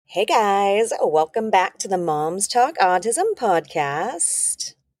Hey guys, welcome back to the Moms Talk Autism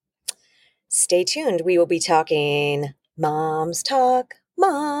podcast. Stay tuned. We will be talking Moms Talk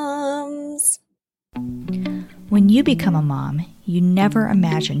Moms. When you become a mom, you never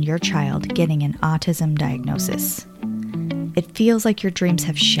imagine your child getting an autism diagnosis. It feels like your dreams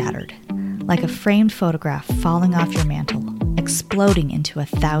have shattered, like a framed photograph falling off your mantle, exploding into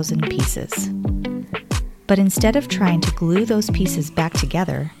 1,000 pieces. But instead of trying to glue those pieces back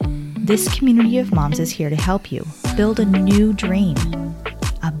together, this community of moms is here to help you build a new dream,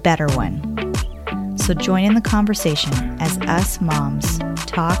 a better one. So join in the conversation as us moms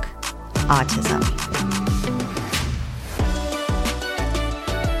talk autism.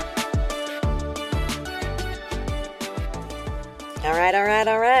 All right. All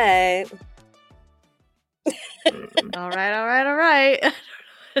right.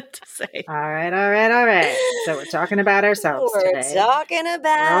 To say. All right. So we're talking about ourselves today. We're talking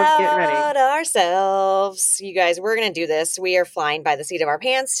about ourselves. You guys, we're going to do this. We are flying by the seat of our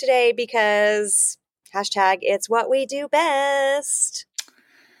pants today because #it's what we do best.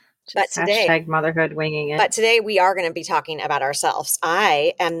 But today, #motherhood winging it. But today we are going to be talking about ourselves.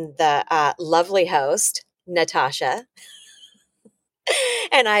 I am the lovely host, Natasha.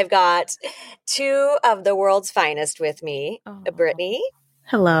 And I've got two of the world's finest with me, Brittany.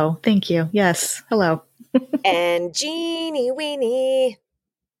 Hello. Thank you. Yes. Hello. And Jeannie Weenie.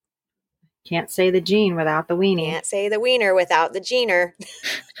 Can't say the gene without the weenie. Can't say the wiener without the jeaner.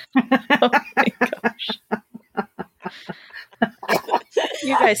 Oh my gosh.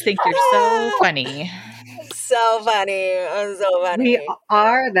 You guys think you're so funny. So funny. So funny. We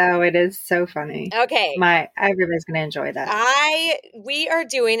are, though. It is so funny. Okay. Everybody's going to enjoy that. We are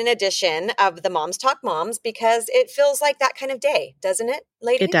doing an edition of the Moms Talk Moms because it feels like that kind of day, doesn't it,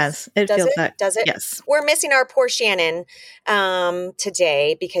 ladies? It does. It feels that. Does it? Yes. We're missing our poor Shannon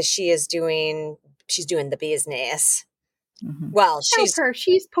today because she's doing the business. Mm-hmm. Well, she's poor.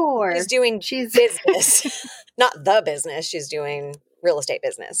 She's doing business, not the business. She's doing real estate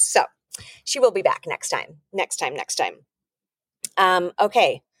business. So she will be back next time.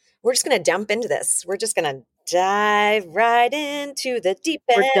 Okay. We're just going to jump into this. We're just going to dive right into the deep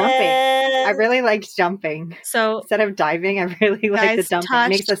end. We're jumping. I really liked jumping. So instead of diving, I really like the jumping. It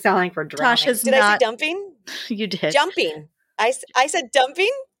makes us sound like we're drowning. I say dumping? You did. Jumping. I said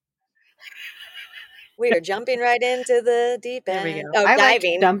dumping? We are jumping right into the deep end. There we go. Oh, I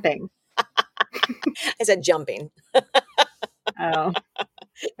diving. Like dumping. I said jumping. Oh.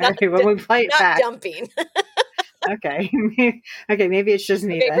 All right, well, we play it back. Not jumping. Okay. Maybe it's just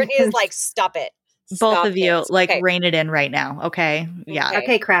me then. Brittany is like, stop it. Both of you, rein it in right now, okay? Yeah.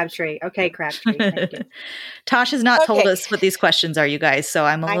 Okay, Crabtree. Thank you. Tosh has not told us what these questions are, you guys, so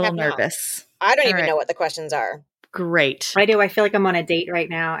I'm a little nervous. I don't even know what the questions are. Great. I do. I feel like I'm on a date right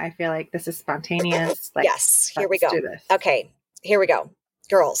now. I feel like this is spontaneous. Yes, here we go. Do this. Okay, here we go.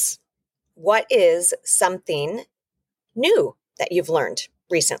 Girls, what is something new that you've learned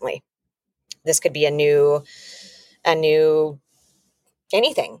recently? This could be a new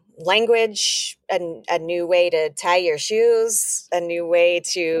anything, language, a new way to tie your shoes, a new way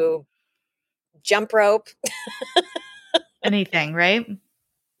to jump rope. Anything, right?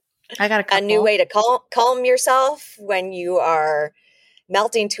 I got a couple. A new way to calm yourself when you are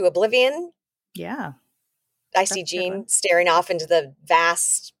melting to oblivion. Yeah. I see Jean staring off into the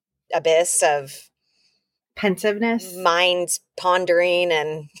vast abyss of pensiveness, mind pondering,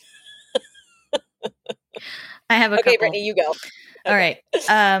 and I have a couple. Okay, Brittany, you go. All right.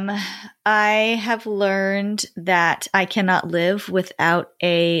 I have learned that I cannot live without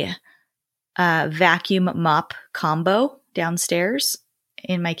a vacuum mop combo downstairs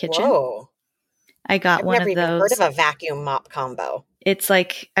in my kitchen. Whoa. I got one of those. I've never even heard of a vacuum mop combo. It's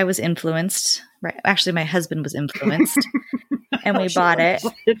like I was influenced. Right. Actually, my husband was influenced. And we bought it.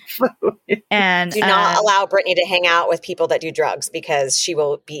 And do not allow Brittany to hang out with people that do drugs because she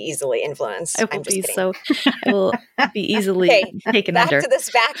will be easily influenced. I will be easily taken back under. Back to this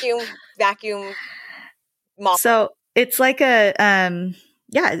vacuum mop. So it's like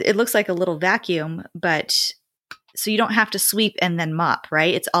it looks like a little vacuum, but so you don't have to sweep and then mop,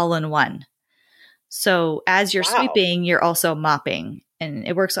 right? It's all in one. So as you're sweeping, you're also mopping. And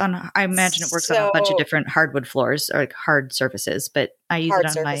it works on, I imagine it works on a bunch of different hardwood floors or like hard surfaces, but I use it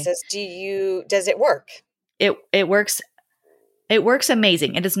on surfaces. Does it work? It works. It works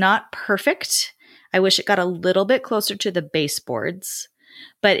amazing. It is not perfect. I wish it got a little bit closer to the baseboards,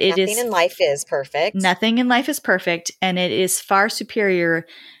 but nothing in life is perfect. Nothing in life is perfect. And it is far superior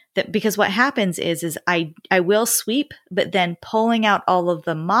because what happens is I will sweep, but then pulling out all of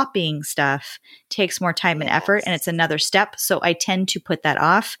the mopping stuff takes more time and effort, and it's another step. So I tend to put that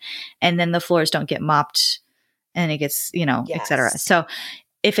off, and then the floors don't get mopped and it gets, et cetera. So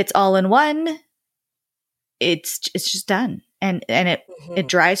if it's all in one, it's just done. And it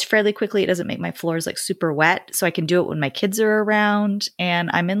dries fairly quickly. It doesn't make my floors like super wet. So I can do it when my kids are around and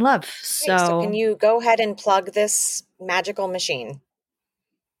I'm in love. So can you go ahead and plug this magical machine?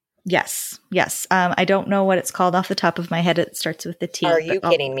 Yes. I don't know what it's called off the top of my head. It starts with the T. Are you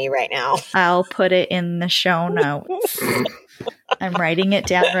kidding me right now? I'll put it in the show notes. I'm writing it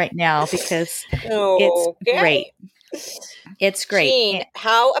down right now because it's great. It's great. Jean,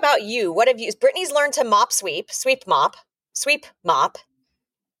 how about you? What have you? Brittany's learned to sweep mop.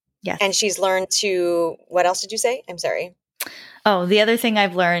 Yes. And she's learned to, what else did you say? I'm sorry. Oh, the other thing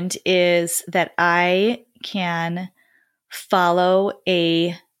I've learned is that I can follow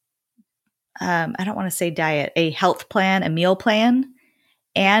I don't want to say diet, a health plan, a meal plan,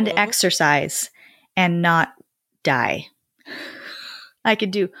 and exercise and not die. I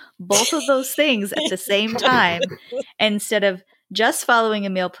could do both of those things at the same time instead of just following a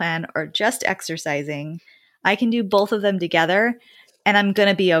meal plan or just exercising. I can do both of them together and I'm going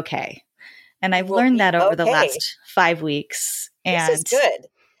to be okay. And I've learned that over the last 5 weeks. And this is good.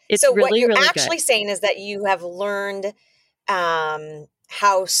 It's so really, what you're really actually good. saying is that you have learned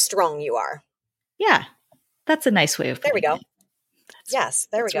how strong you are. Yeah. That's a nice way of putting it. There we go. Yes,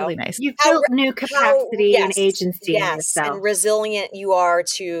 there we go. Really nice. You've built new capacity and agency in yourself. And resilient you are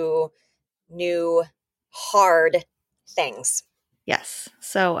to new hard things. Yes.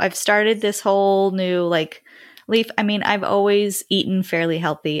 So I've started this whole new Leaf. I mean, I've always eaten fairly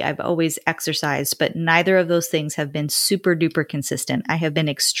healthy. I've always exercised, but neither of those things have been super duper consistent. I have been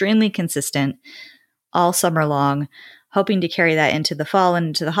extremely consistent all summer long, hoping to carry that into the fall and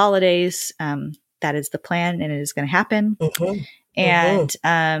into the holidays. That is the plan and it is going to happen. And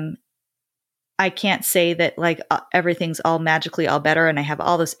I can't say that everything's all magically all better and I have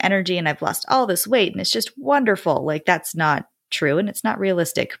all this energy and I've lost all this weight and it's just wonderful. That's not true and it's not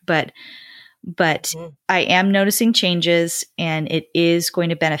realistic, but I am noticing changes and it is going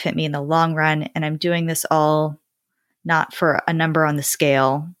to benefit me in the long run. And I'm doing this all not for a number on the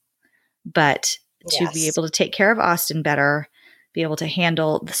scale, but to be able to take care of Austin better, be able to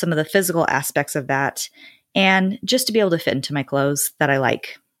handle some of the physical aspects of that, and just to be able to fit into my clothes that I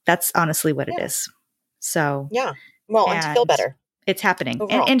like. That's honestly what it is. So, well, and to feel better. It's happening.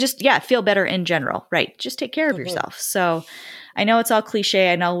 And just, feel better in general, right? Just take care of yourself. So I know it's all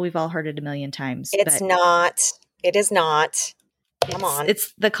cliche. I know we've all heard it a million times. It's not. It is not. Come on.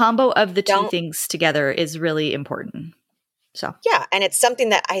 It's the combo of the two things together is really important. So, yeah. And it's something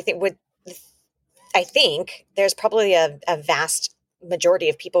that I think there's probably a vast majority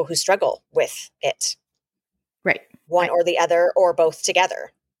of people who struggle with it. Right. One or the other or both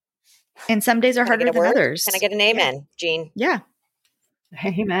together. And some days are harder than others. Can I get an amen, Jean? Yeah.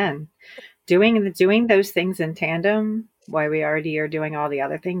 Amen. Doing those things in tandem, why we already are doing all the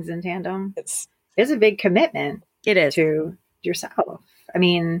other things in tandem, is a big commitment. It is. To yourself. I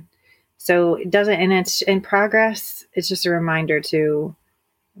mean, so it doesn't, and it's in progress. It's just a reminder too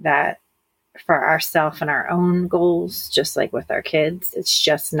that for ourselves and our own goals, just like with our kids, it's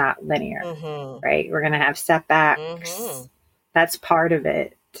just not linear, right? We're going to have setbacks. That's part of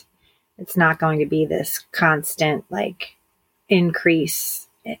it. It's not going to be this constant increase,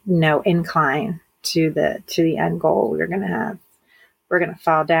 no incline to the end goal. We're going to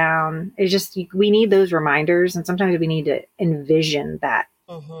fall down. It's just, we need those reminders. And sometimes we need to envision that,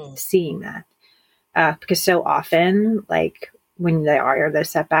 seeing that, because so often, when there are those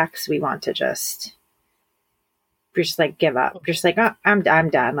setbacks, we want to just give up. Just oh, I'm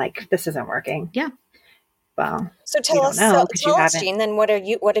done. This isn't working. Yeah. Well, so tell us, Jean, then what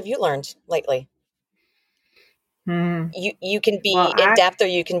have you learned lately? You can be in depth or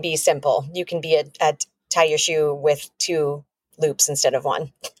you can be simple. You can be a tie your shoe with 2 loops instead of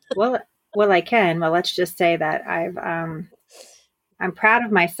 1. well, I can. Well, let's just say that I'm proud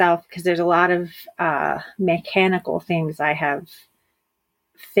of myself because there's a lot of mechanical things I have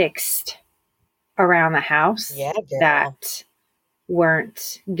fixed around the house that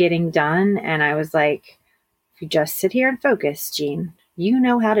weren't getting done. And I was like, if you just sit here and focus, Jean, you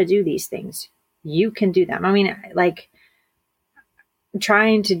know how to do these things. You can do them. I mean,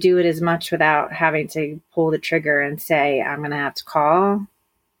 trying to do it as much without having to pull the trigger and say, I'm going to have to call,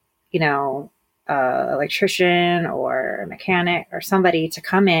 electrician or a mechanic or somebody to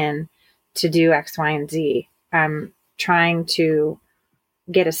come in to do X, Y, and Z. I'm trying to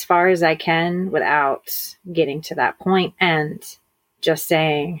get as far as I can without getting to that point and just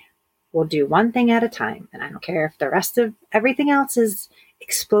saying, we'll do one thing at a time. And I don't care if the rest of everything else is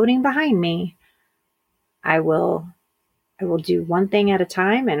exploding behind me. I will do one thing at a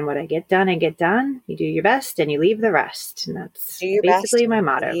time. And what I get done, I get done. You do your best and you leave the rest. And that's Do your basically best, my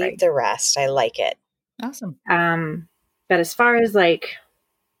motto, leave right? the rest. I like it. Awesome. But as far as like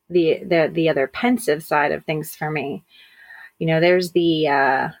the other pensive side of things for me, there's the,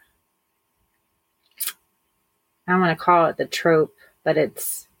 I don't want to call it the trope, but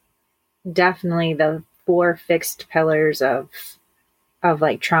it's definitely the 4 fixed pillars of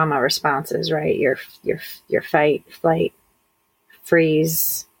like trauma responses, right? Your fight, flight,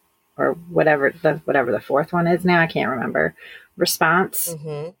 freeze, or whatever the fourth one is now. I can't remember. Response.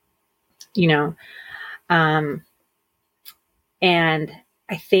 Mm-hmm. And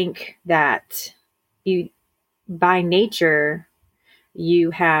I think that by nature,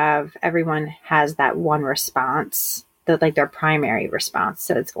 everyone has that one response, that like their primary response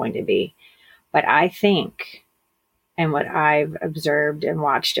that it's going to be. But I think, and what I've observed and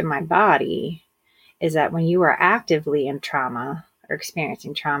watched in my body, is that when you are actively in trauma or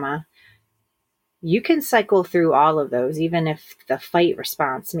experiencing trauma, you can cycle through all of those, even if the fight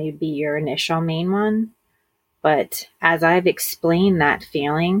response may be your initial main one. But as I've explained that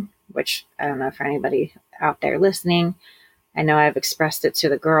feeling, which I don't know for anybody out there listening, I know I've expressed it to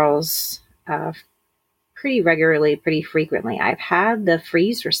the girls pretty regularly, pretty frequently. I've had the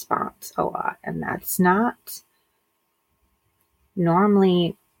freeze response a lot, and that's not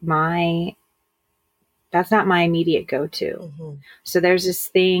normally that's not my immediate go-to. Mm-hmm. So there's this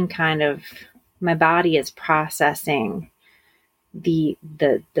thing kind of, my body is processing the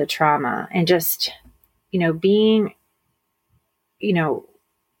trauma, and just, being,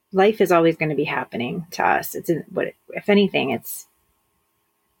 life is always going to be happening to us. If anything, it's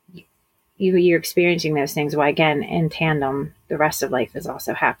you're experiencing those things. Well, again, in tandem, the rest of life is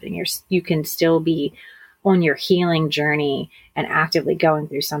also happening. You can still be on your healing journey and actively going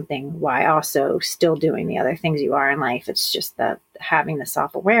through something while also still doing the other things you are in life. It's just having the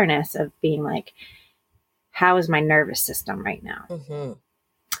self-awareness of being like, how is my nervous system right now? Mm-hmm.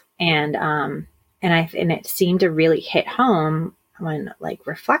 And it seemed to really hit home when like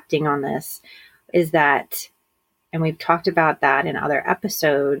reflecting on this, is that, and we've talked about that in other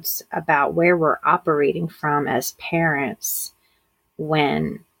episodes, about where we're operating from as parents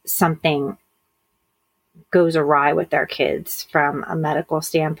when something goes awry with our kids from a medical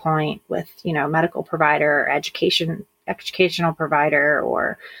standpoint, with, medical provider or educational provider,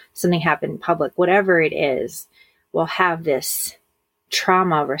 or something happened in public, whatever it is, we'll have this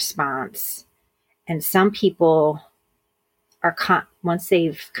trauma response. And some people are, once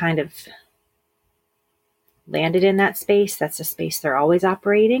they've kind of landed in that space, that's a space they're always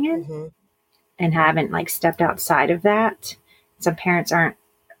operating in, Mm-hmm. and haven't like stepped outside of that. Some parents aren't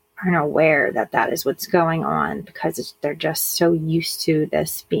aware that that is what's going on, because they're just so used to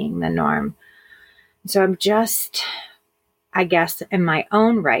this being the norm. So I'm just, I guess, in my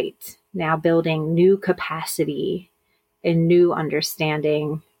own right now, building new capacity and new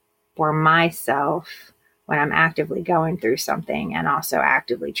understanding for myself when I'm actively going through something, and also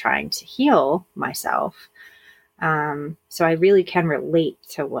actively trying to heal myself. So I really can relate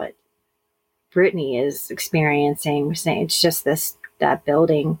to what Brittany is experiencing. It's just that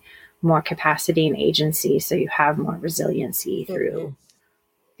building more capacity and agency, so you have more resiliency through Mm-hmm.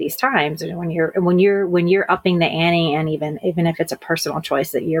 these times. And when you're upping the ante, and even if it's a personal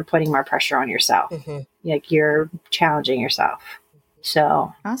choice, that you're putting more pressure on yourself, Mm-hmm. like you're challenging yourself.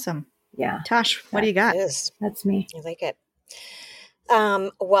 So Awesome. yeah, Tosh, what do you got? that's me. I like it.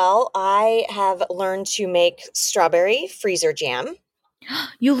 Well, I have learned to make strawberry freezer jam.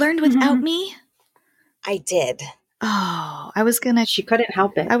 You learned without me? I did. Oh, She couldn't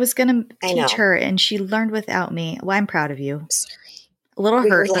help it. I was going to I know. teach her, and she learned without me. Well, I'm proud of you. Sorry. A little We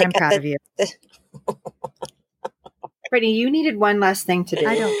were hurt, but like I'm proud of you. Brittany, you needed one less thing to do.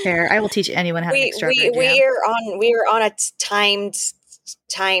 I don't care. I will teach anyone how to make strawberry jam. We are on a timed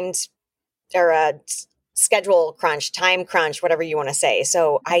or a schedule crunch, time crunch, whatever you want to say.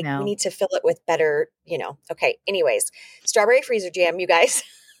 So we need to fill it with better, Okay. Anyways, strawberry freezer jam, you guys.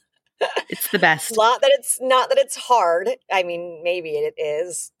 It's the best. Not that it's hard. I mean, maybe it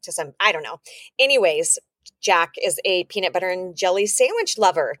is to some, I don't know. Anyways, Jack is a peanut butter and jelly sandwich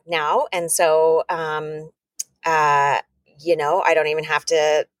lover now. And so, I don't even have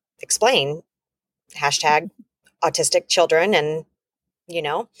to explain hashtag autistic children and,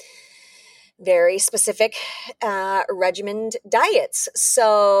 very specific regimented diets.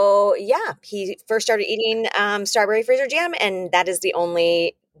 So yeah, he first started eating strawberry freezer jam, and that is the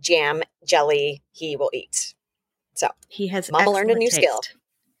only jam jelly he will eat. So He has Mama learned a excellent new skill. taste.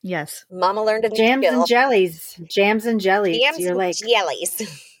 Yes. Mama learned a new Jams skill. and jellies. Jams and jellies. Jams and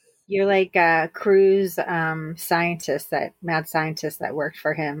jellies. You're like a cruise scientist, that mad scientist that worked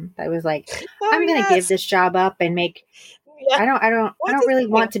for him. That was like, Oh, I'm going to give yes. this job up and make. Yeah. I What's don't his really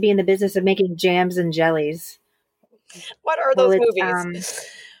name? want to be in the business of making jams and jellies. What are Well, those it's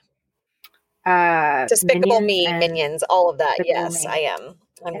movies? Despicable Minions Me, and Minions, all of that. Despicable Yes, Me. I am.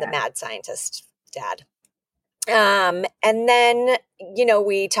 I'm the Yeah. mad scientist dad. And then,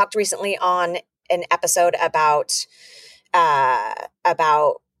 we talked recently on an episode about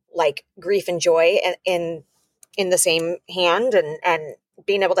like grief and joy in the same hand, and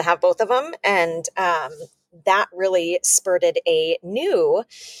being able to have both of them. And that really spurred a new,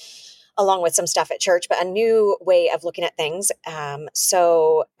 along with some stuff at church, but a new way of looking at things.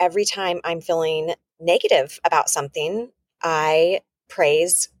 So every time I'm feeling negative about something, I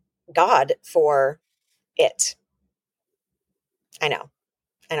praise God for it. I know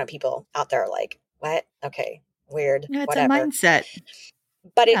people out there are like, what? Okay, weird, Yeah, it's whatever. a mindset.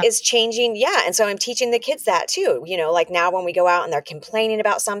 But Yeah. it is changing. Yeah. And so I'm teaching the kids that too, like now when we go out and they're complaining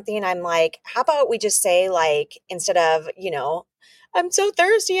about something, I'm like, how about we just say, like, instead of, I'm so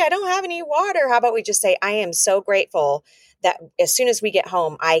thirsty, I don't have any water. How about we just say, I am so grateful that as soon as we get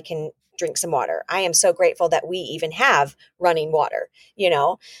home, I can drink some water. I am so grateful that we even have running water,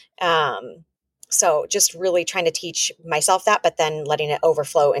 so just really trying to teach myself that, but then letting it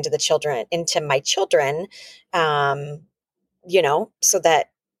overflow into my children, so that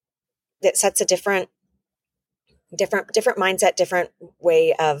sets a different mindset, different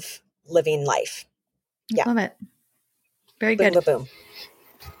way of living life. Yeah. Love it. Very Boom, good. boom,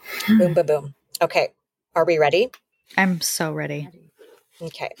 boom. Boom, boom, boom. Okay. Are we ready? I'm so ready.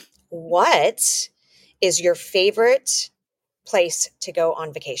 Okay. What is your favorite place to go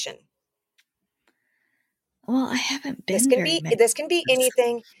on vacation? Well, I haven't been This can very be many. this can be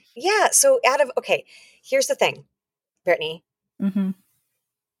anything. Yeah. So here's the thing, Brittany. Mm-hmm.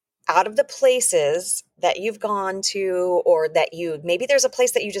 Out of the places that you've gone to, or that maybe there's a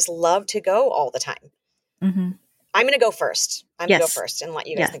place that you just love to go all the time. Mm-hmm. I'm going to go first. Yes. And let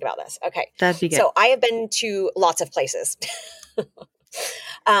you guys think about this. Okay. That'd be good. So I have been to lots of places.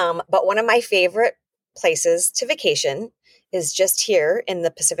 But one of my favorite places to vacation is just here in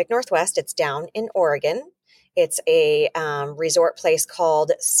the Pacific Northwest. It's down in Oregon. It's a resort place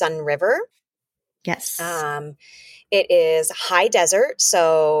called Sun River. Yes. It is high desert.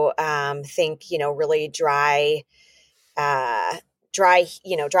 So think, really dry, dry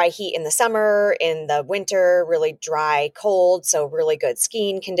heat in the summer, in the winter, really dry, cold. So really good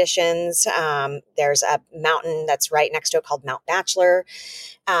skiing conditions. There's a mountain that's right next to it called Mount Bachelor.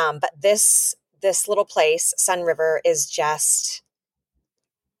 But this little place, Sun River, is just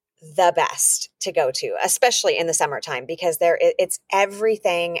the best to go to, especially in the summertime, because it's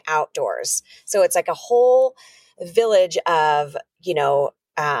everything outdoors. So it's like a whole village of,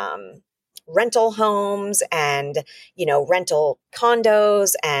 rental homes and, rental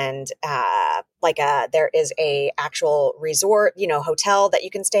condos, and there is a actual resort, hotel that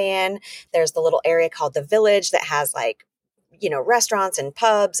you can stay in. There's the little area called the Village that has like, restaurants and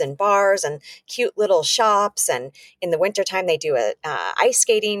pubs and bars and cute little shops. And in the wintertime, they do a ice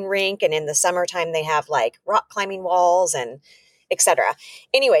skating rink. And in the summertime, they have like rock climbing walls and etc.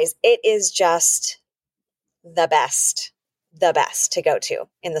 Anyways, it is just the best to go to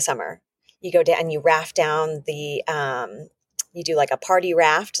in the summer. You go down and you raft down you do like a party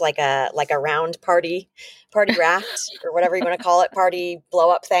raft, like a round party raft, or whatever you want to call it, party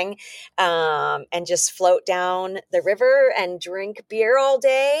blow up thing, and just float down the river and drink beer all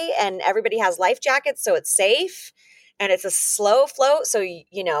day. And everybody has life jackets, so it's safe, and it's a slow float, so you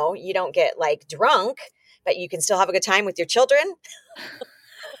don't get like drunk, but you can still have a good time with your children.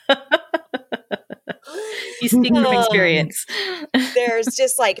 You speak from experience. There's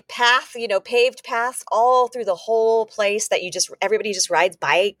just like paved paths all through the whole place that everybody just rides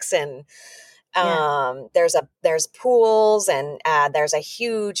bikes. And there's pools, and there's a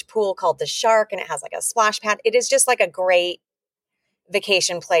huge pool called the Shark, and it has like a splash pad. It is just like a great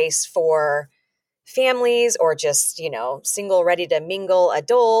vacation place for families, or just, single ready to mingle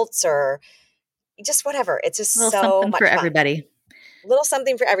adults, or just whatever. It's just A little so something much for fun. everybody. Little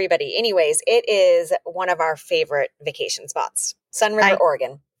something for everybody. Anyways, it is one of our favorite vacation spots. Sun River,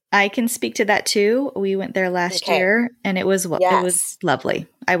 Oregon. I can speak to that too. We went there last year, and it was lovely.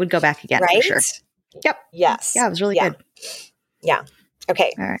 I would go back again for sure. Yep. Yes. Yeah, it was really good. Yeah.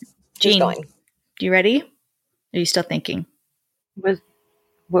 Okay. All right. Jean, Going. You ready? Are you still thinking?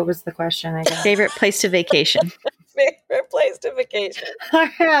 What was the question? I guess. Favorite place to vacation? favorite place to vacation? I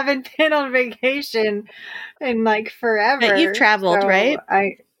haven't been on vacation in like forever. But you've traveled, So right?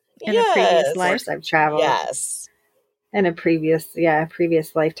 In a previous Of Yes. life? course, I've traveled Yes. in a previous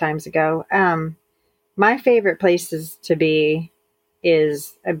lifetimes ago. My favorite places to be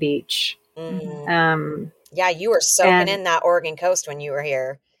is a beach. Mhm. Yeah, you were soaking in that Oregon coast when you were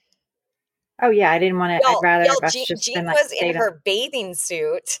here. Oh yeah, I didn't want to. I'd rather us just Jean spend like was in her bathing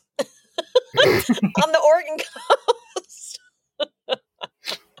suit on. on the Oregon coast.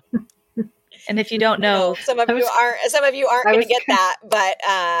 And if you don't I know, know some of you aren't I going to was get that, but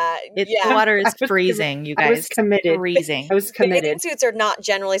the water is freezing, you guys. I was committed. Freezing. I was bathing committed. suits are not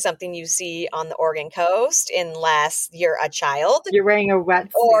generally something you see on the Oregon coast unless you're a child You're wearing a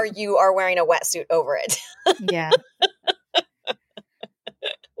wetsuit. or you are wearing a wetsuit over it. Yeah.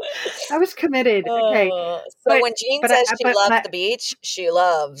 I was committed. Okay. So when Jean says she loves the beach, she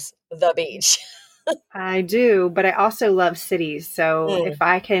loves the beach. I do, but I also love cities. So if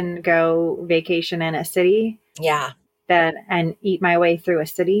I can go vacation in a city, and eat my way through a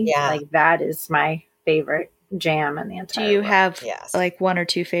city, like that is my favorite jam in the entire Do you world. have like one or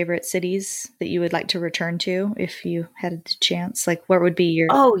two favorite cities that you would like to return to if you had the chance? Like what would be your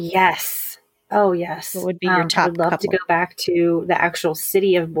Oh yes. What would be your top I would love to go back to the actual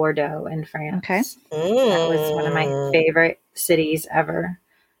city of Bordeaux in France. Okay. That was one of my favorite cities ever.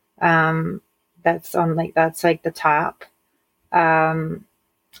 That's like the top.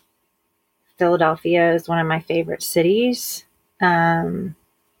 Philadelphia is one of my favorite cities,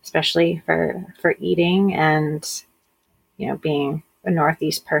 especially for eating and, being a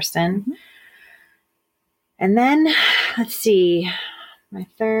Northeast person. Mm-hmm. And then let's see, my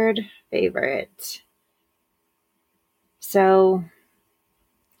third favorite. So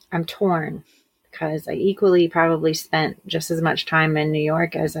I'm torn because I equally probably spent just as much time in New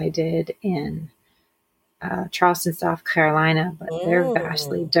York as I did in Charleston, South Carolina, but they're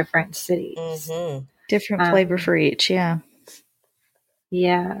vastly different cities. Mm-hmm. Different flavor for each, yeah.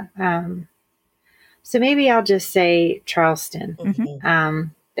 Yeah. So maybe I'll just say Charleston. Mm-hmm.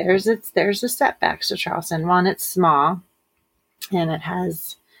 There's a setbacks to Charleston. One, it's small, and it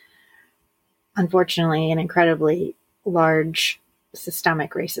has, unfortunately, an incredibly large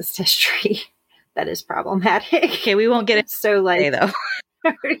systemic racist history that is problematic. Okay, we won't get it today, though.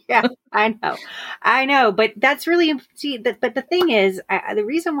 Yeah, I know, but that's really but the thing is, the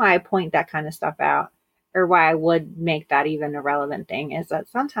reason why I point that kind of stuff out, or why I would make that even a relevant thing, is that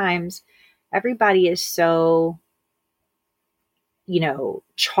sometimes everybody is so,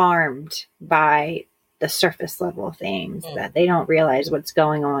 charmed by the surface level things that they don't realize what's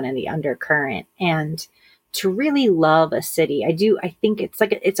going on in the undercurrent. And to really love a city, I think it's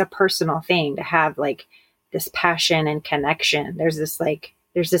like it's a personal thing to have like this passion and connection. There's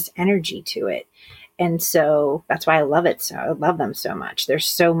this energy to it. And so that's why I love it. So I love them so much. There's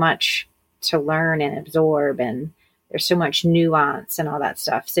so much to learn and absorb, and there's so much nuance and all that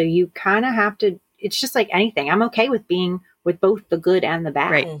stuff. So you kind of have to, it's just like anything. I'm okay with being with both the good and the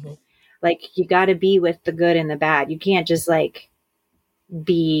bad. Right. Mm-hmm. Like you got to be with the good and the bad. You can't just like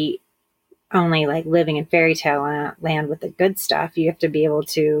be only like living in fairy tale land with the good stuff. You have to be able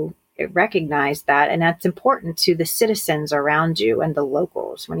to recognize that. And that's important to the citizens around you and the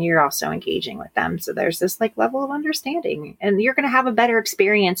locals when you're also engaging with them. So there's this like level of understanding, and you're going to have a better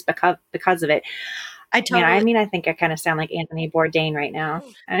experience because of it. I think I kind of sound like Anthony Bourdain right now.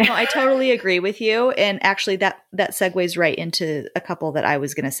 No, I totally agree with you. And actually that segues right into a couple that I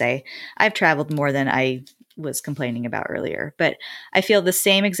was going to say. I've traveled more than I was complaining about earlier, but I feel the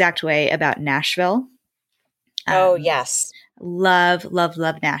same exact way about Nashville. Oh, yes. Love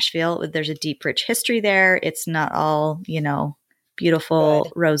Nashville. There's a deep, rich history there. It's not all, beautiful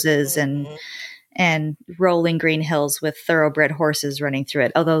roses and rolling green hills with thoroughbred horses running through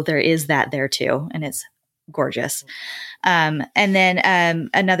it. Although there is that there too. And it's gorgeous. And then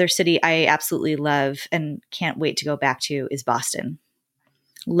another city I absolutely love and can't wait to go back to is Boston.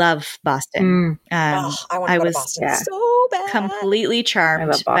 Love Boston. I want to go to Boston so bad. Completely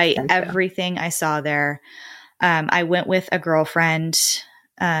charmed by everything I saw there. I went with a girlfriend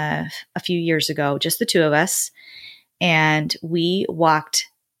a few years ago, just the two of us, and we walked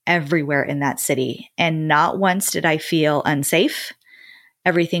everywhere in that city. And not once did I feel unsafe.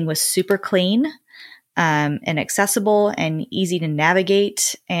 Everything was super clean and accessible and easy to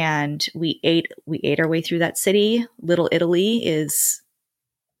navigate. And we ate our way through that city. Little Italy is,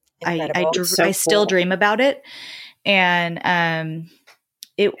 I still dream about it. And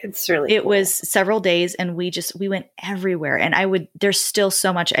It's really it cool. was several days, and we went everywhere, and there's still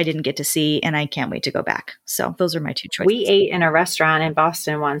so much I didn't get to see, and I can't wait to go back. So those are my two choices. We ate in a restaurant in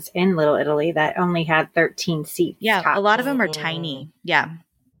Boston once in Little Italy that only had 13 seats. Yeah. tops. A lot of them are tiny. Yeah.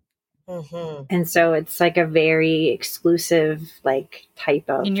 Mm-hmm. And so it's like a very exclusive, like, type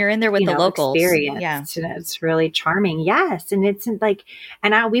of, And you're in there with the locals. experience. Yeah. And it's really charming. Yes. And it's like,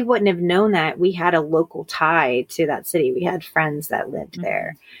 and we wouldn't have known that. We had a local tie to that city. We had friends that lived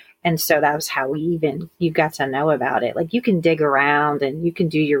there. And so that was how you got to know about it. Like, you can dig around and you can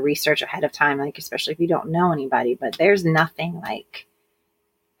do your research ahead of time, like, especially if you don't know anybody, but there's nothing like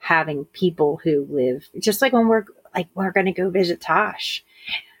having people who live, just like when we're going to go visit Tosh.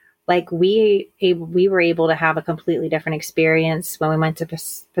 Like, we were able to have a completely different experience when we went to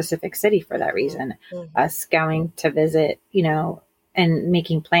Pacific City for that reason. Us going to visit, and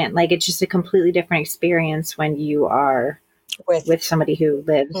making plans. Like, it's just a completely different experience when you are with somebody who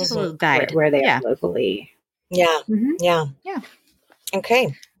lives where they are locally. Yeah. Mm-hmm. Yeah. Yeah.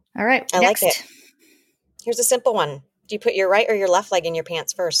 Okay. All right. I next. like it. Here's a simple one. Do you put your right or your left leg in your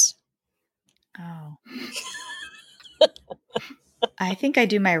pants first? Oh. I think I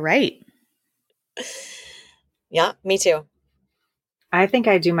do my right. Yeah, me too. I think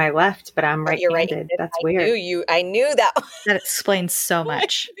I do my left, but I'm right-handed. Right-handed. That's weird. I knew that. That explains so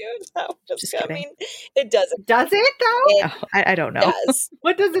much. I knew that was Just coming. kidding. It doesn't. Does it though? Oh, I don't know. Does.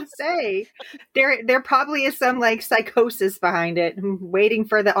 What does it say? There probably is some like psychosis behind it. I'm waiting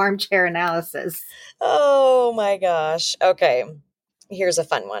for the armchair analysis. Oh my gosh. Okay. Here's a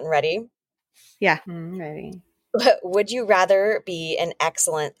fun one. Ready? Yeah. Ready. Would you rather be an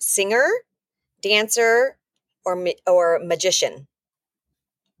excellent singer, dancer, or magician?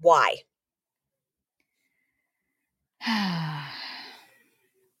 Why?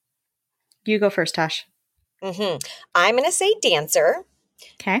 You go first, Tosh. I'm going to say dancer.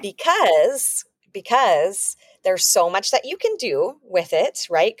 Okay. Because there's so much that you can do with it,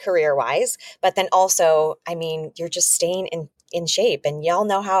 right? Career-wise. But then also, I mean, you're just staying in shape. And y'all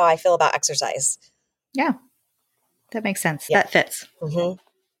know how I feel about exercise. Yeah. That makes sense. Yeah. That fits.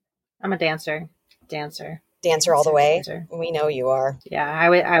 I'm a dancer. Dancer all the way. Dancer. We know you are. Yeah,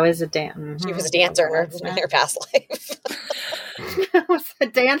 I was a dancer. She was a dancer in her past life. I was a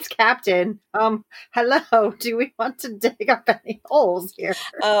dance captain. Hello. Do we want to dig up any holes here?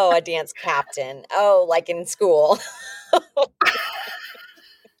 Oh, a dance captain. Oh, like in school.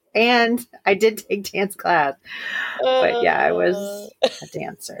 And I did take dance class. But yeah, I was a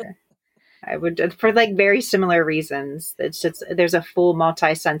dancer. I would, for like very similar reasons. It's just, there's a full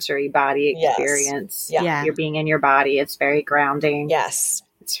multi-sensory body experience. Yes. Yeah. You're being in your body. It's very grounding. Yes.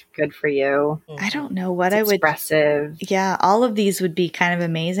 It's good for you. I don't know what It's expressive. Yeah, all of these would be kind of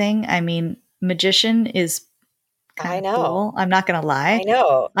amazing. I mean, magician is kind of cool. I'm not going to lie. I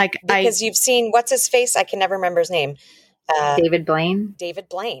know. Like, because you've seen, what's his face? I can never remember his name. David Blaine.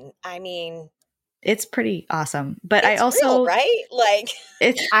 I mean, it's pretty awesome. But it's I also, real, right? Like,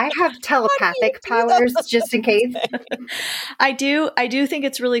 I have telepathic powers just in case. I do think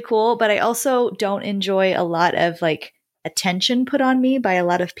it's really cool, but I also don't enjoy a lot of like attention put on me by a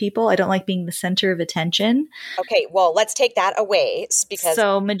lot of people. I don't like being the center of attention. Okay, well, let's take that away because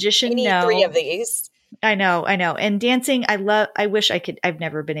magician, we need 3 of these. I know. And dancing, I wish I could. I've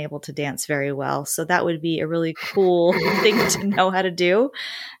never been able to dance very well. So that would be a really cool thing to know how to do.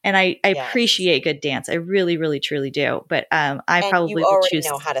 And I appreciate good dance. I really, really, truly do. But I probably would choose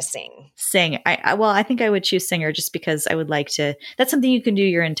know how to sing. I think I would choose singer just because I would like to. That's something you can do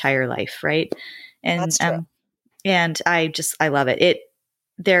your entire life, right? And that's true. And I love it.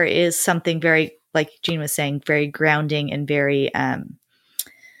 There is something very, like Jean was saying, very grounding and very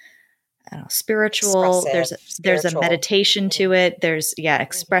spiritual. There's a meditation to it. There's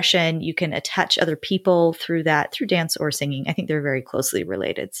expression. You can attach other people through dance or singing. I think they're very closely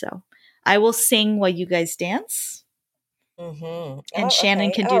related. So I will sing while you guys dance. And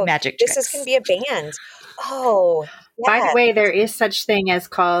Shannon can do magic tricks. This is going to be a band. Oh, yes. By the way, there is such thing as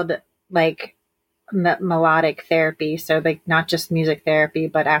called like melodic therapy. So like not just music therapy,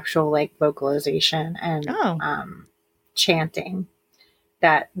 but actual like vocalization and chanting.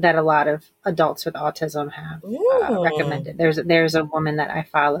 That a lot of adults with autism have recommended. There's a woman that I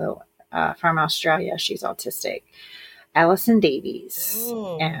follow from Australia. She's autistic, Alison Davies,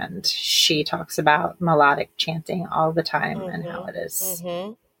 and she talks about melodic chanting all the time and how it is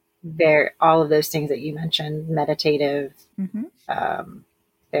all of those things that you mentioned: meditative,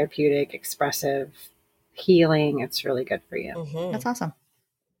 therapeutic, expressive, healing. It's really good for you. That's awesome.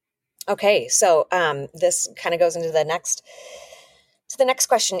 Okay, so this kind of goes into the next So the next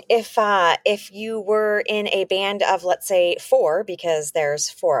question, if you were in a band of, let's say, 4, because there's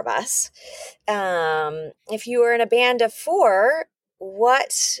 4 of us, if you were in a band of 4,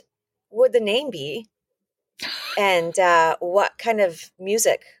 what would the name be? And what kind of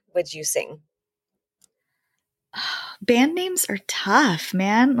music would you sing? Band names are tough,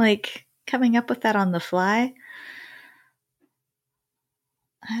 man. Like coming up with that on the fly.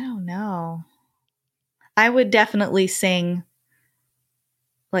 I don't know. I would definitely sing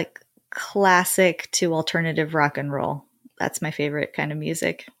like classic to alternative rock and roll. That's my favorite kind of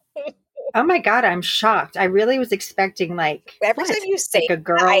music. Oh my God, I'm shocked. I really was expecting like Every What? time you say a that,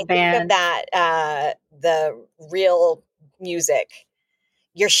 girl I think of band. that, the real music.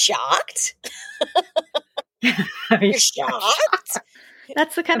 You're shocked? You're shocked?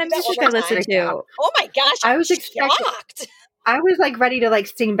 That's the kind Do of that one music more I listen time. to. Oh my gosh, I I'm was expecting. shocked. I was like ready to like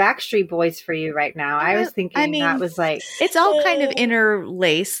sing Backstreet Boys for you right now. I was I thinking that mean, was like, it's all kind of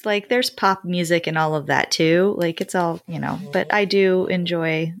interlaced. Like there's pop music and all of that too. Like it's all, but I do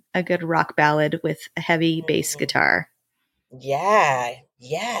enjoy a good rock ballad with a heavy bass guitar. Yeah,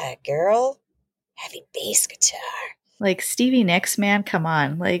 girl. Heavy bass guitar. Like Stevie Nicks, man, come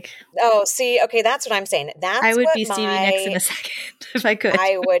on. Like Oh, see, okay, that's what I'm saying. I That's would what be Stevie Nicks in a second if I could.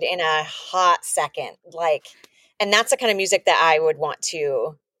 I would in a hot second. Like, and that's the kind of music that I would want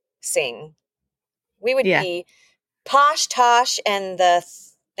to sing. We would Yeah. be Posh Tosh and the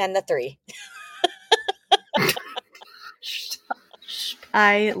 3.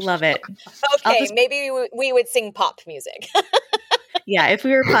 I love it. Okay, maybe we would sing pop music. Yeah, if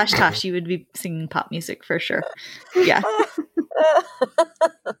we were Posh Tosh, you would be singing pop music for sure. Yeah.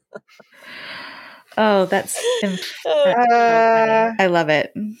 Oh, that's so funny. I love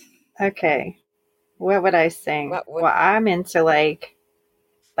it. Okay. What would I sing? Well, I'm into like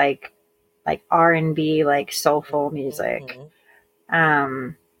R&B, like soulful music.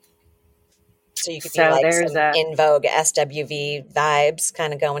 So you could be like there's some In Vogue SWV vibes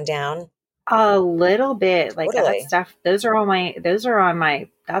kind of going down. A little bit like Totally. that stuff. That's on my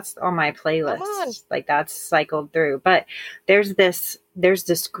playlist. Like that's cycled through. But there's this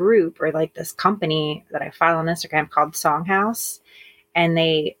group or like this company that I follow on Instagram called Songhouse, and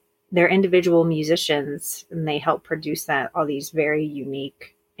they're individual musicians and they help produce all these very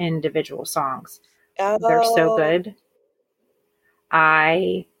unique individual songs. They're so good.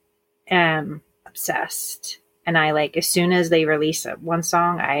 I am obsessed, and I like as soon as they release one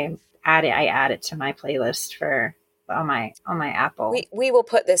song, I add it to my playlist on my Apple. We will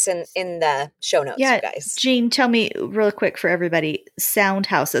put this in the show notes, you guys. Jean, tell me real quick for everybody,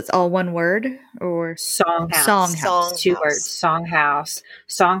 Soundhouse, it's all one word or Songhouse. 2 words.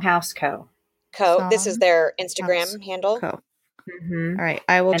 Songhouse Co. This is their Instagram handle. Mm-hmm. All right,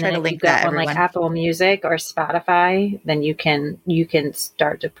 I will try to link that. On like Apple Music or Spotify, then you can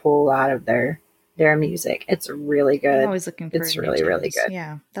start to pull out of their music. It's really good. I'm always looking for it's really really good.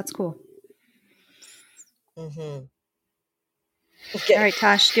 Yeah, that's cool. Mm-hmm. Okay. All right,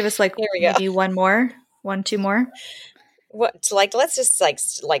 Tosh, give us like maybe one, 2 more. What? Like let's just like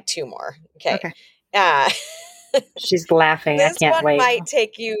 2 more. Okay. She's laughing. I can't wait. This one might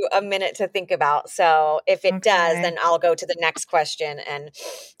take you a minute to think about. So if it does, then I'll go to the next question. And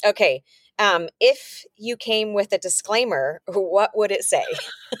okay, if you came with a disclaimer, what would it say?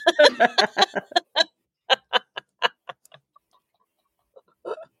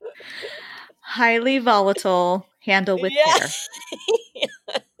 Highly volatile, handle with care.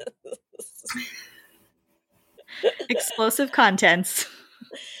 Explosive contents.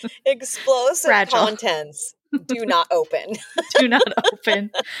 Explosive Fragile. contents. Do not open. Do not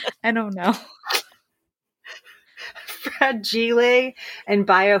open. I don't know. Fragile and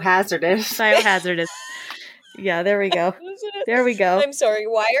biohazardous. Biohazardous. Yeah, there we go. There we go. I'm sorry.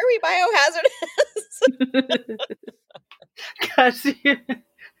 Why are we biohazardous? Because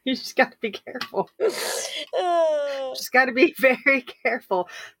you just got to be careful. Just got to be very careful.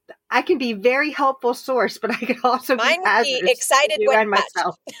 I can be very helpful source, but I can also be hazardous. Excited when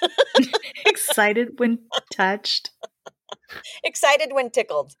myself. Excited when touched. Excited when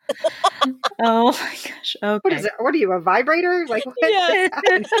tickled. Oh my gosh. Okay. What is it? What are you, a vibrator? Like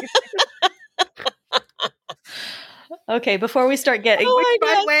what? Okay, before we start getting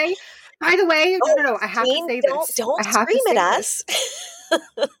by the way, no, I have to say this. Don't scream at us.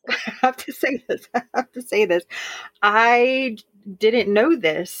 I have to say this. I didn't know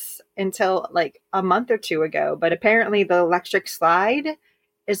this until like a month or 2 ago, but apparently the Electric Slide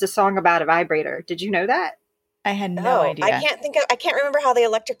is a song about a vibrator. Did you know that? I had no idea. I can't remember how the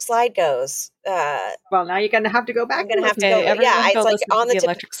Electric Slide goes. Well, now you're going to have to go back. I'm going to have to go. It's like on the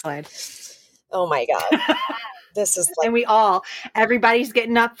Electric Slide. Oh my God. This is like, And everybody's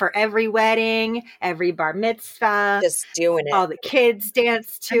getting up for every wedding, every bar mitzvah, just doing it. all the kids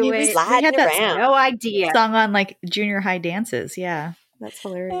dance to I mean, it. we had that Around. No idea. song on like junior high dances. Yeah. That's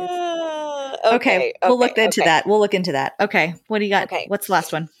hilarious. Okay. We'll look into that. We'll look into that. Okay. What do you got? Okay. What's the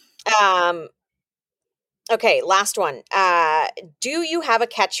last one? Okay, last one. Do you have a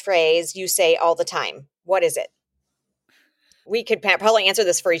catchphrase you say all the time? What is it? We could probably answer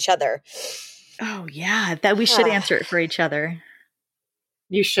this for each other. Oh, yeah. That we should answer it for each other.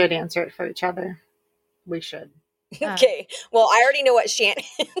 You should answer it for each other. We should. Okay. Well, I already know what Shannon.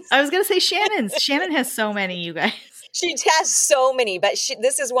 I was going to say Shannon's. Shannon has so many, you guys. She has so many, but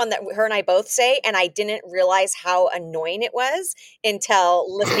this is one that her and I both say, and I didn't realize how annoying it was until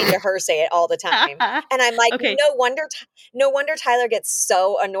listening to her say it all the time. And I'm like, Okay. no wonder Tyler gets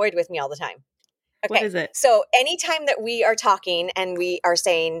so annoyed with me all the time. Okay. What is it? So anytime that we are talking and we are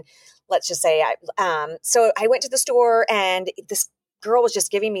saying, let's just say, so I went to the store and this girl was just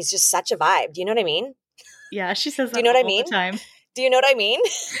giving me just such a vibe. Do you know what I mean? Yeah, she says that Do you know what I all mean? the time. Do you know what I mean?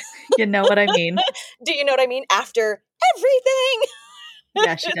 You know what I mean? Do you know what I mean? After everything.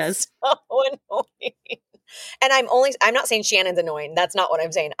 Yeah, she does. So annoying. And I'm not saying Shannon's annoying. That's not what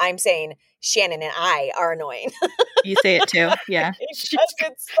I'm saying. I'm saying Shannon and I are annoying. You say it too. Yeah.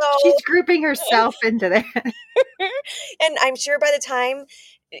 She's grouping herself into that. And I'm sure by the time,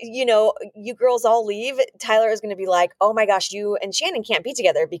 you girls all leave, Tyler is going to be like, oh my gosh, you and Shannon can't be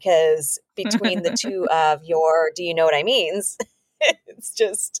together because between the two of your, do you know what I means?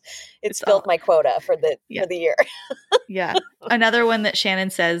 It's filled my quota for the year. Yeah. Another one that Shannon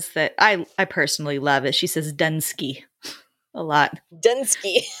says that I personally love is she says Dunsky a lot.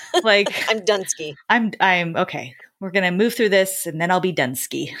 Dunsky. Like I'm Dunsky. I'm okay. We're going to move through this and then I'll be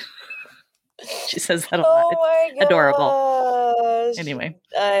Dunsky. She says that a lot. It's adorable. Anyway.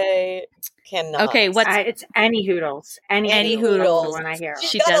 I cannot. Okay, it's Any Hoodles. Any Hoodles. When I hear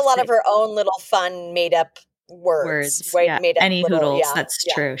She's got a lot of her own little fun made up words. Yeah. Made up Any little, Hoodles. yeah, That's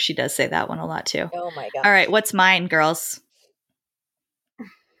true. She does say that one a lot too. Oh my God. All right. What's mine, girls?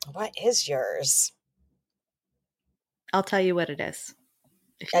 What is yours? I'll tell you what it is.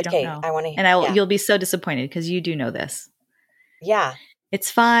 If you don't know. I want to. And you'll be so disappointed because you do know this. Yeah. It's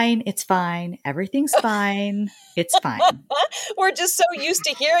fine. It's fine. Everything's fine. It's fine. We're just so used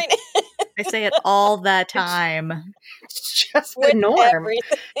to hearing it. I say it all the time. It's just the norm.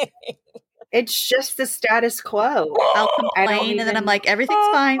 It's just the status quo. I'll complain and then I'm like, everything's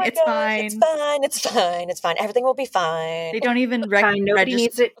fine. It's fine. It's fine. It's fine. It's fine. Everything will be fine. They don't even Nobody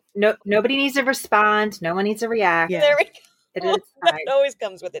needs it. No, nobody needs to respond. No one needs to react. Yeah. There we go. It is fine. It always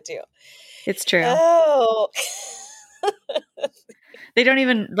comes with it too. It's true. Oh. They don't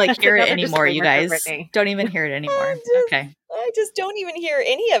even hear it anymore, you guys. Don't even hear it anymore. Okay. I just don't even hear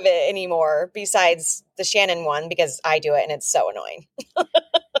any of it anymore besides the Shannon one because I do it and it's so annoying.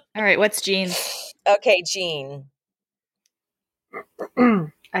 All right. What's Jean's? Okay, Jean.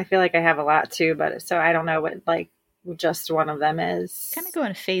 I feel like I have a lot too, but so I don't know what just one of them is. Kind of go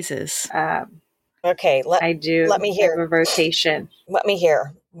in phases. Okay. Let me hear a rotation. Let me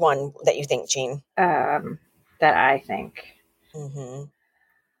hear one that you think, Jean. That I think. Mm-hmm.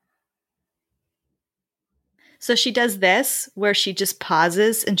 So she does this where she just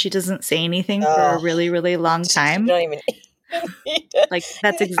pauses and she doesn't say anything for a really, really long time. You don't even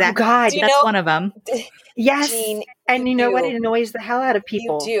that's exactly. Oh God, that's one of them. Yes, Jean, and you know what? It annoys the hell out of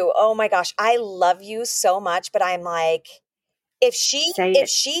people. You do. Oh my gosh, I love you so much, but I'm like, if she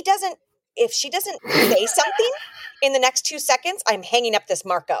doesn't say something in the next 2 seconds, I'm hanging up this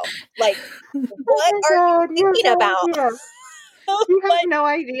Marco. Like, what are you thinking about? You have no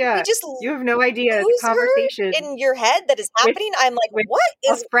idea. You have no idea the conversation in your head that is happening. I'm like, what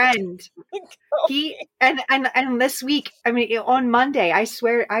is a friend? He and this week, I mean, on Monday, I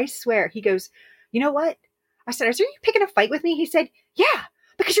swear, he goes, you know what? I said, are you picking a fight with me? He said, yeah,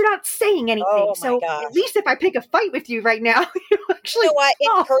 because you're not saying anything. Oh so at least if I pick a fight with you right now, you know what?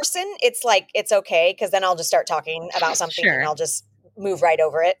 In person, it's like, it's okay. Cause then I'll just start talking about something and I'll just move right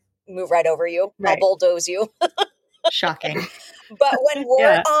over it, move right over you. Right. I'll bulldoze you. Shocking. But when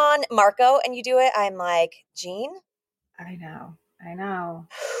we're on Marco and you do it, I'm like, Jean? I know.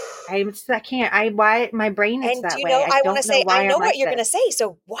 I can't. Why my brain is that way. And I want to say, I know what you're going to say.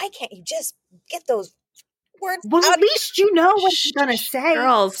 So why can't you just get those words Well, out? At least you know what you're going to say.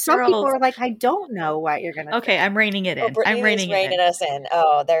 Some people are like, I don't know what you're going to say. Okay, I'm reining it in. I'm reining us in.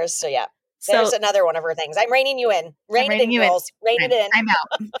 Oh, there's another one of her things. I'm reining you in. Rein it in, girls. Rein it in. I'm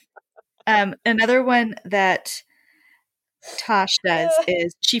out. Another one that Tosh does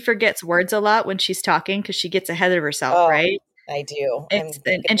is she forgets words a lot when she's talking because she gets ahead of herself, right? I do.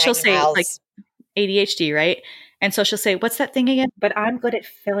 And she'll say ADHD, right? And so she'll say, what's that thing again? But I'm good at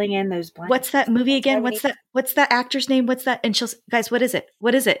filling in those blanks. What's that movie That's why again? we What's that actor's name? What's that? And she'll, guys, what is it?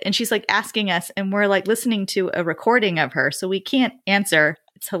 What is it? And she's like asking us, and we're like listening to a recording of her, so we can't answer.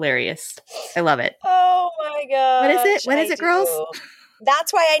 It's hilarious. I love it. Oh my gosh. What is it? What is it, girls?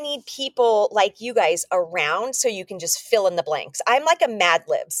 That's why I need people like you guys around so you can just fill in the blanks. I'm like a Mad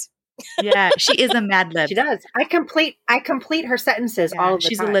Libs. Yeah, she is a Mad Lib. She does. I complete her sentences all of the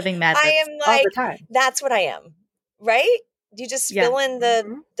she's time. a living Mad Lib. I am all like, the time. that's what I am, right? You just fill in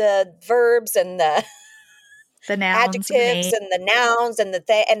the verbs and the nouns, adjectives and the nouns and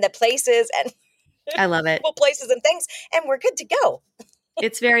the places and I love it. Places and things, and we're good to go.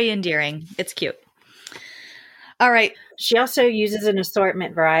 It's very endearing. It's cute. All right. She also uses an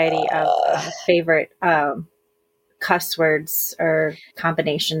assortment variety of favorite cuss words or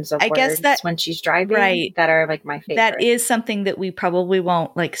combinations of words when she's driving that are like my favorite. That is something that we probably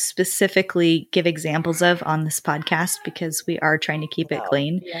won't like specifically give examples of on this podcast because we are trying to keep it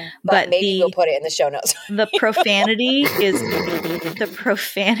clean. Yeah. But maybe we'll put it in the show notes. The profanity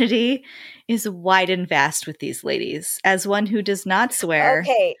is wide and vast with these ladies. As one who does not swear,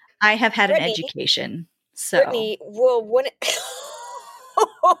 I have had an education. So Brittany, well, when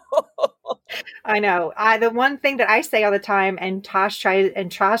I know. The one thing that I say all the time, and Tosh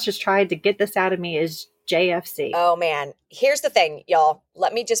has tried to get this out of me, is JFC. Oh man, here's the thing, y'all.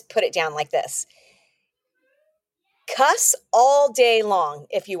 Let me just put it down like this: cuss all day long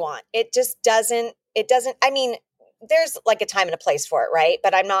if you want. It just doesn't. It doesn't. I mean, there's like a time and a place for it, right?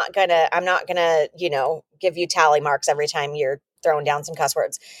 But I'm not gonna, give you tally marks every time you're throwing down some cuss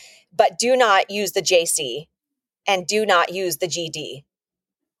words. But do not use the JC, and do not use the GD.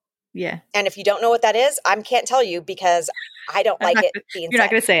 Yeah. And if you don't know what that is, I can't tell you because I don't like it being said. You're not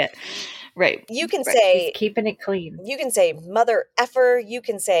going to say it. Right. You can say... She's keeping it clean. You can say mother effer. You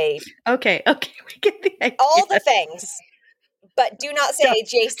can say... Okay. We get the idea. All the things. But do not say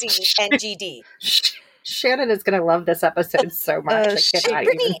JC and GD. Shannon is going to love this episode so much.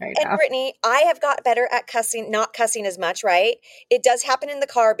 Brittany, I have got better at not cussing as much, right? It does happen in the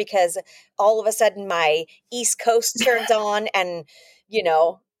car because all of a sudden my East Coast turns on and,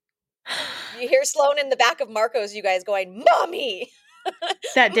 you hear Sloan in the back of Marco's, you guys going, Mommy!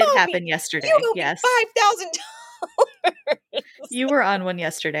 That did happen yesterday. You owe me yes. $5,000. You were on one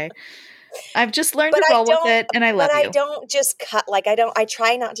yesterday. I've just learned to roll with it and I love you. But I don't just cut, I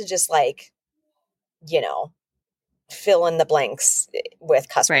try not to just fill in the blanks with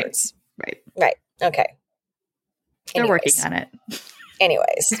cuss words. Right. Okay. They're working on it.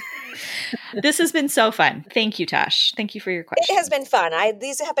 Anyways. This has been so fun. Thank you, Tosh. Thank you for your questions. It has been fun.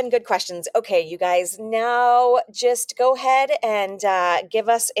 These have been good questions. Okay, you guys, now just go ahead and give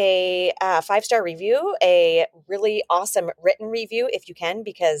us a 5-star review, a really awesome written review if you can,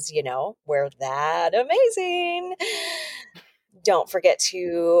 because, we're that amazing. Don't forget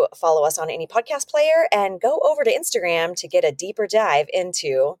to follow us on any podcast player and go over to Instagram to get a deeper dive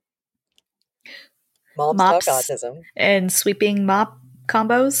into Mops Talk Autism. And sweeping mop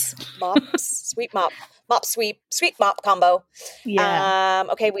combos. Sweep mop combo. Yeah.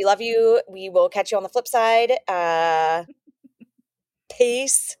 Okay, we love you. We will catch you on the flip side.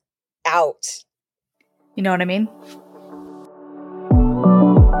 Peace out. You know what I mean?